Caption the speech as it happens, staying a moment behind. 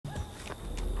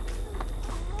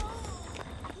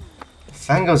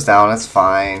Fan goes down, it's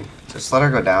fine. Just let her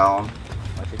go down.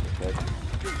 I think it's good.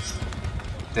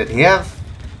 Did he have?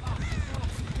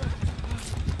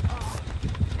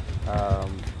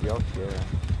 Yeah.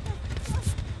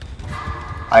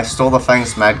 I stole the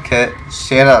Fang's medkit.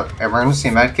 She had an emergency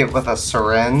medkit with a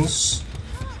syringe.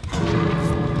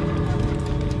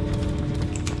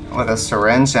 With a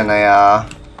syringe and a,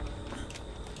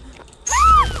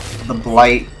 the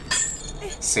blight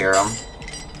serum.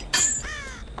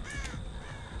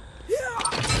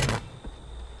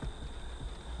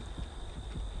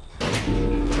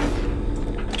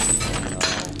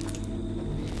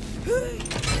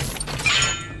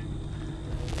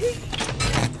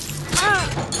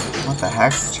 What the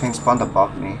heck? The chain spawned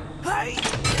above me. I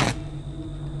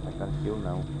can heal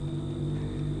now.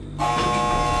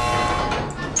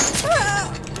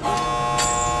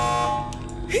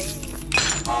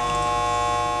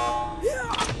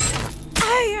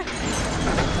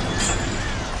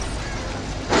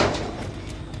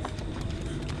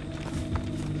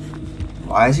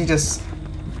 Why is he just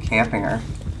camping her?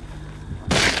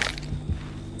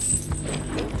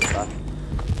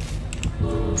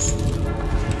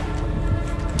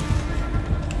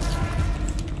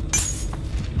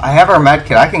 I have her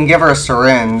medkit. I can give her a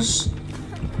syringe.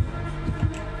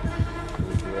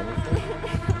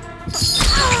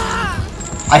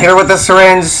 I hit her with the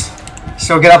syringe.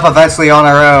 She'll get up eventually on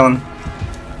her own.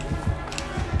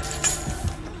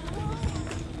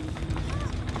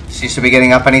 She should be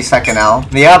getting up any second now.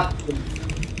 Yep.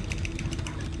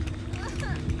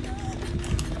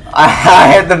 I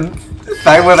had the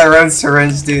fight with her own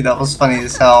syringe, dude. That was funny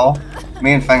as hell.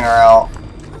 Me and Fang are out.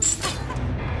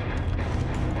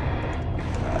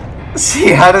 See,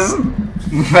 how does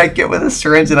Mike get with a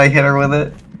syringe and I hit her with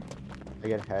it? I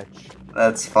get hatch.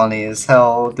 That's funny as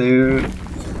hell, dude.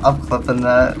 I'm clipping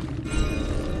that.